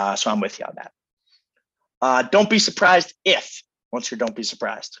 So I'm with you on that. Don't be surprised if. What's your don't be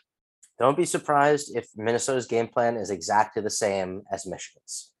surprised? Don't be surprised if Minnesota's game plan is exactly the same as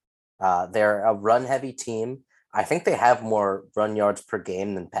Michigan's. They're a run-heavy team. I think they have more run yards per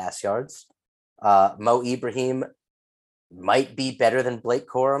game than pass yards. Mo Ibrahim might be better than Blake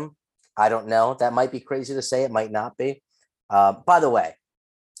Corum. I don't know. That might be crazy to say. It might not be. By the way,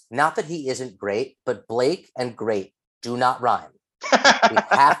 not that he isn't great, but Blake and great do not rhyme. We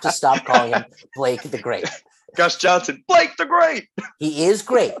have to stop calling him Blake the Great. Gus Johnson, Blake the Great. He is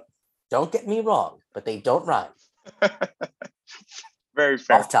great. Don't get me wrong, but they don't rhyme. Very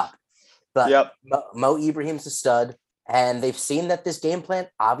fair. Off top. But yep. Mo Ibrahim's a stud, and they've seen that this game plan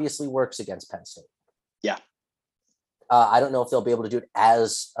obviously works against Penn State. Yeah. I don't know if they'll be able to do it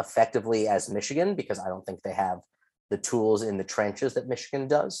as effectively as Michigan because I don't think they have the tools in the trenches that Michigan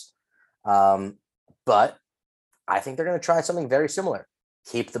does. But I think they're going to try something very similar.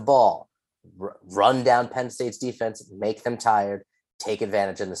 Keep the ball, run down Penn State's defense, make them tired, take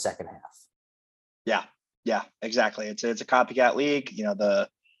advantage in the second half. Yeah, exactly. It's a copycat league.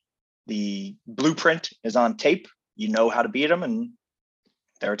 The blueprint is on tape. You know how to beat them, and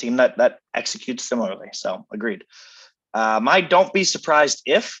they're a team that executes similarly. So agreed. My don't be surprised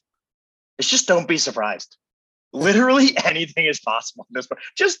if it's just don't be surprised. Literally anything is possible in this one.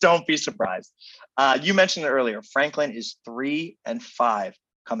 Just don't be surprised. You mentioned it earlier. Franklin is 3-5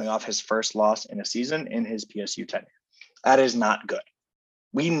 coming off his first loss in a season in his PSU tenure. That is not good.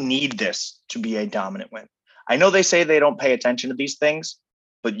 We need this to be a dominant win. I know they say they don't pay attention to these things,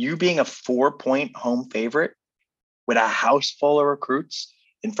 but you being a 4-point home favorite with a house full of recruits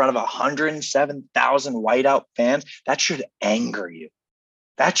in front of 107,000 whiteout fans, that should anger you.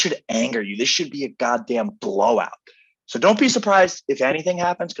 This should be a goddamn blowout. So don't be surprised if anything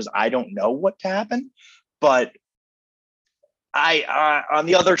happens, because I don't know what to happen. But on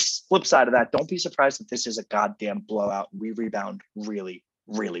the other flip side of that, don't be surprised if this is a goddamn blowout. We rebound really,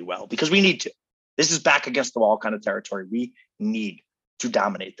 really well because we need to. This is back against the wall kind of territory. We need to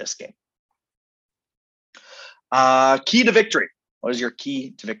dominate this game. Key to victory. What is your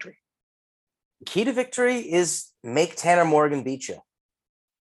key to victory? Key to victory is make Tanner Morgan beat you.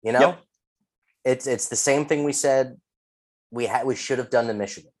 Yep. It's the same thing we said we should have done to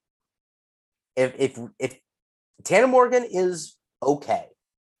Michigan. If Tanner Morgan is okay,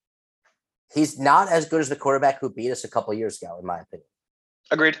 he's not as good as the quarterback who beat us a couple of years ago, in my opinion.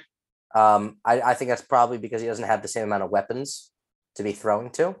 Agreed. I think that's probably because he doesn't have the same amount of weapons to be throwing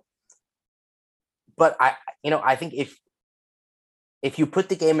to. But I think if you put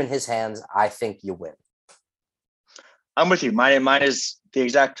the game in his hands, I think you win. I'm with you. Mine is the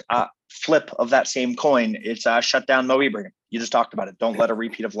exact flip of that same coin. It's shut down Mo Ibrahim. You just talked about it. Don't let a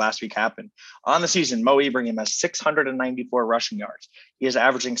repeat of last week happen. On the season, Mo Ibrahim has 694 rushing yards. He is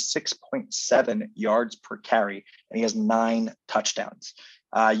averaging 6.7 yards per carry, and he has 9 touchdowns.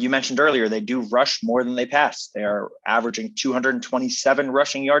 You mentioned earlier, they do rush more than they pass. They are averaging 227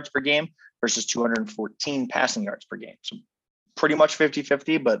 rushing yards per game versus 214 passing yards per game. So pretty much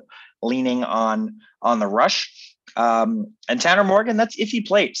 50-50, but leaning on the rush. And Tanner Morgan, that's if he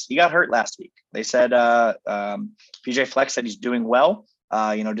plays. He got hurt last week. They said PJ Fleck said he's doing well.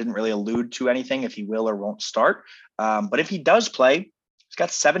 Didn't really allude to anything if he will or won't start. But if he does play, he's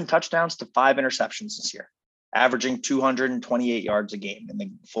got 7 touchdowns to 5 interceptions this year, averaging 228 yards a game in the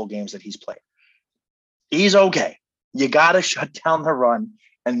full games that he's played. He's okay. You got to shut down the run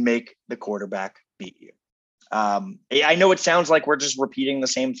and make the quarterback beat you. I know it sounds like we're just repeating the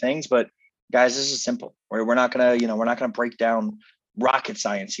same things, but guys, this is simple. We're not gonna break down rocket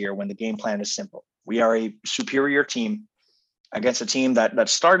science here when the game plan is simple. We are a superior team. against a team that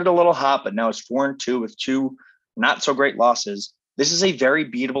started a little hot, but now is 4-2 with 2 not so great losses. This is a very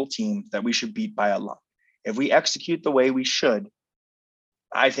beatable team that we should beat by a lot. If we execute the way we should,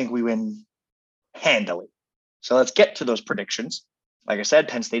 I think we win handily. So let's get to those predictions. Like I said,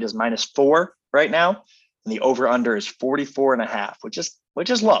 Penn State is -4 right now, and the over/under is 44.5, which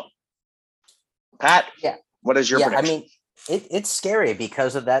is low. Pat, yeah, what is your prediction? I mean, it's scary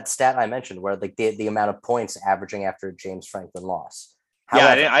because of that stat I mentioned, where like the amount of points averaging after a James Franklin loss.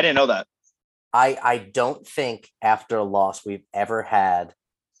 However, I didn't know that. I don't think after a loss we've ever had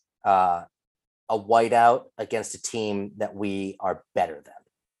a whiteout against a team that we are better than.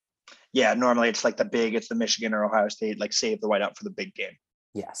 Yeah, normally it's like it's the Michigan or Ohio State, like save the whiteout for the big game.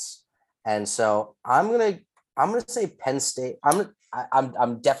 Yes, and so I'm gonna say Penn State.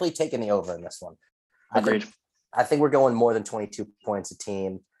 I'm definitely taking the over in this one. Agreed. I think we're going more than 22 points a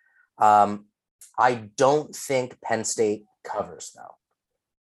team. I don't think Penn State covers though.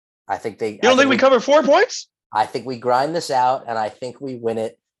 I think they. You don't think we cover 4 points? I think we grind this out, and I think we win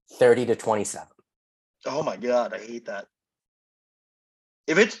it 30-27. Oh my God, I hate that.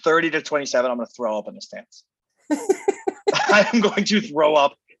 If it's 30-27, I'm going to throw up in the stands. I'm going to throw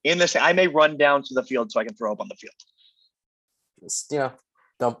up in this. I may run down to the field so I can throw up on the field. Just,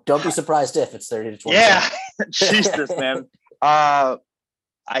 don't be surprised if it's 30-27. Yeah, Jesus, man. I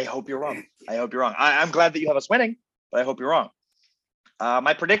hope you're wrong. I'm glad that you have us winning, but I hope you're wrong.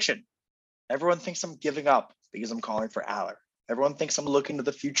 My prediction: everyone thinks I'm giving up because I'm calling for Aller. Everyone thinks I'm looking to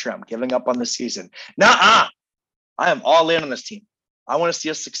the future. I'm giving up on the season. Nuh-uh. I am all in on this team. I want to see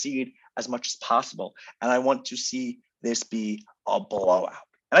us succeed as much as possible, and I want to see this be a blowout.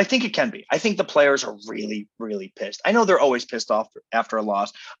 And I think it can be. I think the players are really, really pissed. I know they're always pissed off after a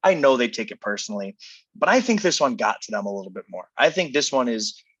loss. I know they take it personally, but I think this one got to them a little bit more. I think this one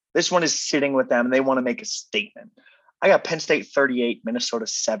is sitting with them, and they want to make a statement. I got Penn State 38, Minnesota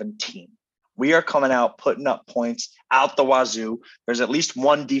 17. We are coming out, putting up points out the wazoo. There's at least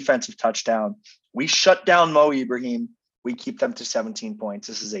one defensive touchdown. We shut down Mo Ibrahim. We keep them to 17 points.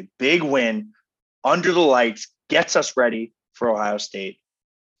 This is a big win under the lights, gets us ready for Ohio State.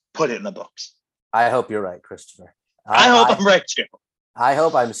 Put it in the books. I hope you're right, Christopher. I hope I'm right too. I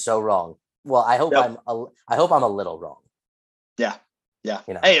hope I'm so wrong. Well, I hope I'm a little wrong. Yeah.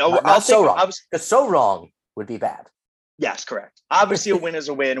 Hey, I'll so wrong. Because so wrong would be bad. Yes, correct. Obviously, a win is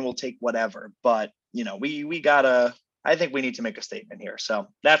a win, and we'll take whatever. But we gotta. I think we need to make a statement here. So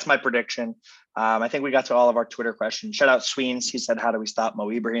that's my prediction. I think we got to all of our Twitter questions. Shout out Sweens. He said, "How do we stop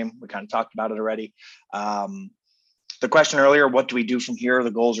Mo Ibrahim?" We kind of talked about it already. The question earlier: what do we do from here? The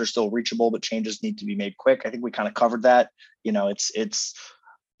goals are still reachable, but changes need to be made quick. I think we kind of covered that. It's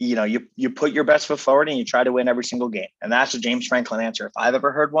you put your best foot forward and you try to win every single game, and that's a James Franklin answer if I've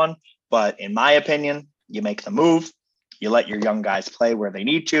ever heard one. But in my opinion, you make the move. You let your young guys play where they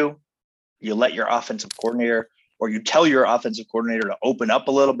need to. You let your offensive coordinator, or you tell your offensive coordinator to open up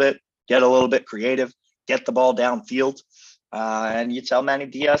a little bit, get a little bit creative, get the ball downfield, and you tell Manny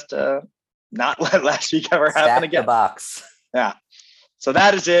Diaz to not let last week ever happen again. The box. Yeah. So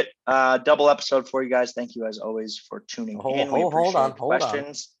that is it. Double episode for you guys. Thank you as always for tuning in.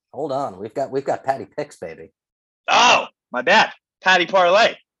 Hold on. We've got Patty picks, baby. Oh, my bad. Patty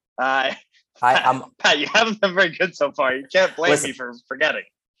parlay. Pat, you haven't been very good so far. You can't blame me for forgetting.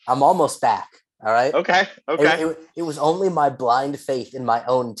 I'm almost back. All right. Okay. It was only my blind faith in my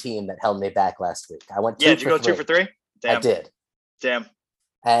own team that held me back last week. I went 2 for 3. Did you go 2 for 3? Damn. I did. Damn.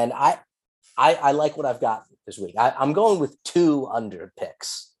 And I like what I've got this week. I'm going with 2 under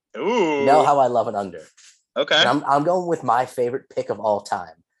picks. Ooh. You know how I love an under. Okay. And I'm going with my favorite pick of all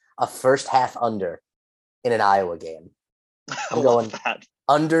time, a first half under in an Iowa game. I'm going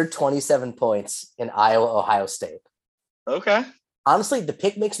under 27 points in Iowa, Ohio State. Okay. Honestly, the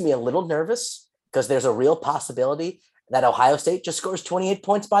pick makes me a little nervous because there's a real possibility that Ohio State just scores 28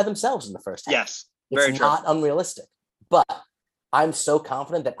 points by themselves in the first half. Yes. Very it's not unrealistic. But I'm so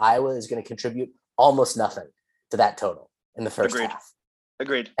confident that Iowa is going to contribute almost nothing to that total in the first half.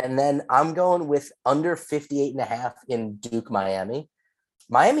 Agreed. And then I'm going with under 58.5 in Duke, Miami.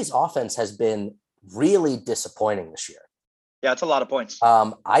 Miami's offense has been really disappointing this year. Yeah, it's a lot of points.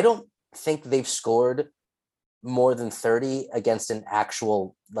 I don't think they've scored more than 30 against an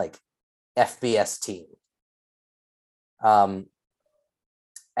actual FBS team.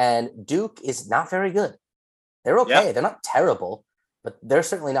 And Duke is not very good. They're okay. Yep. They're not terrible, but they're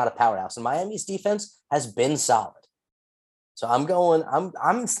certainly not a powerhouse. And Miami's defense has been solid. So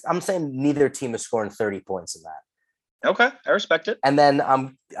I'm saying neither team is scoring 30 points in that. Okay, I respect it. And then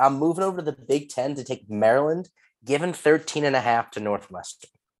I'm moving over to the Big Ten to take Maryland, given 13.5 to Northwestern.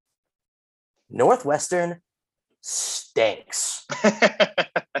 Northwestern stinks.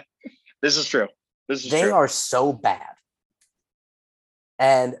 This is true. This is They true. are so bad.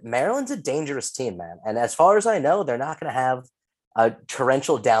 And Maryland's a dangerous team, man. And as far as I know, they're not going to have a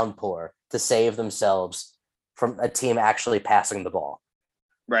torrential downpour to save themselves from a team actually passing the ball.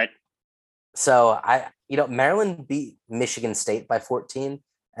 Right. So Maryland beat Michigan State by 14,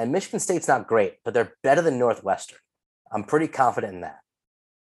 and Michigan State's not great, but they're better than Northwestern. I'm pretty confident in that.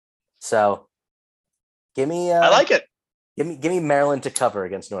 So give me I like it. Give me Maryland to cover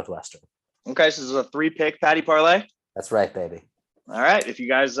against Northwestern. Okay, so this is a 3-pick Patty parlay. That's right, baby. All right. If you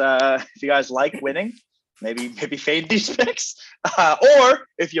guys like winning, maybe fade these picks. Or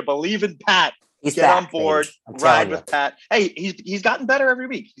if you believe in Pat, He's get back, on board, baby. ride with Pat. Hey, he's gotten better every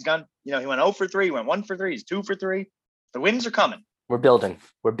week. He's gone, he went 0 for 3, went 1 for 3, he's 2 for 3. The wins are coming. We're building.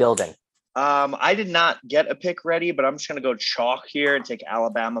 I did not get a pick ready, but I'm just gonna go chalk here and take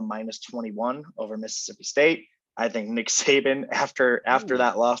Alabama minus 21 over Mississippi State. I think Nick Saban, after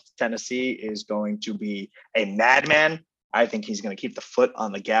that loss to Tennessee, is going to be a madman. I think he's going to keep the foot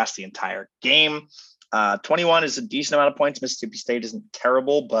on the gas the entire game. 21 is a decent amount of points. Mississippi State isn't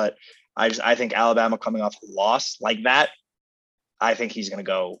terrible, but I think Alabama coming off a loss like that, I think he's going to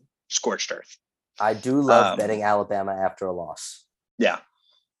go scorched earth. I do love betting Alabama after a loss. Yeah.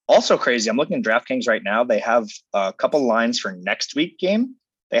 Also crazy. I'm looking at DraftKings right now. They have a couple lines for next week game.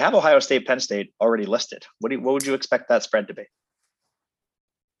 They have Ohio State, Penn State already listed. What would you expect that spread to be?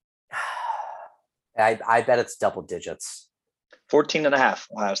 I bet it's double digits. 14.5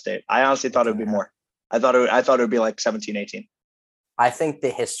 Ohio State. I honestly thought it would be more. I thought it would be like 17, 18. I think the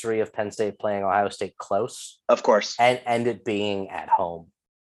history of Penn State playing Ohio State close, of course, and it being at home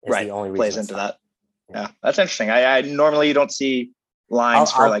is the only reason plays into that. Yeah, that's interesting. I normally you don't see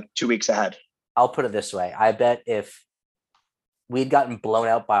lines for like 2 weeks ahead. I'll put it this way. I bet if we'd gotten blown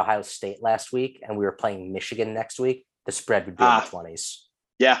out by Ohio State last week and we were playing Michigan next week, the spread would be in the 20s.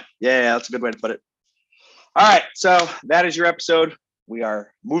 Yeah. That's a good way to put it. All right. So that is your episode. We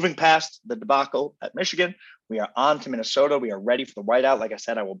are moving past the debacle at Michigan. We are on to Minnesota. We are ready for the whiteout. Like I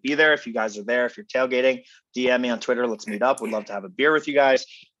said, I will be there. If you guys are there, if you're tailgating, DM me on Twitter. Let's meet up. We'd love to have a beer with you guys.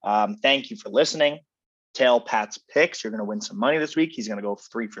 Thank you for listening. Tail Pat's picks. You're going to win some money this week. He's going to go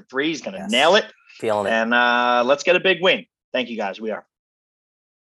 3 for 3. He's going to nail it. Feeling it. And let's get a big win. Thank you guys. We are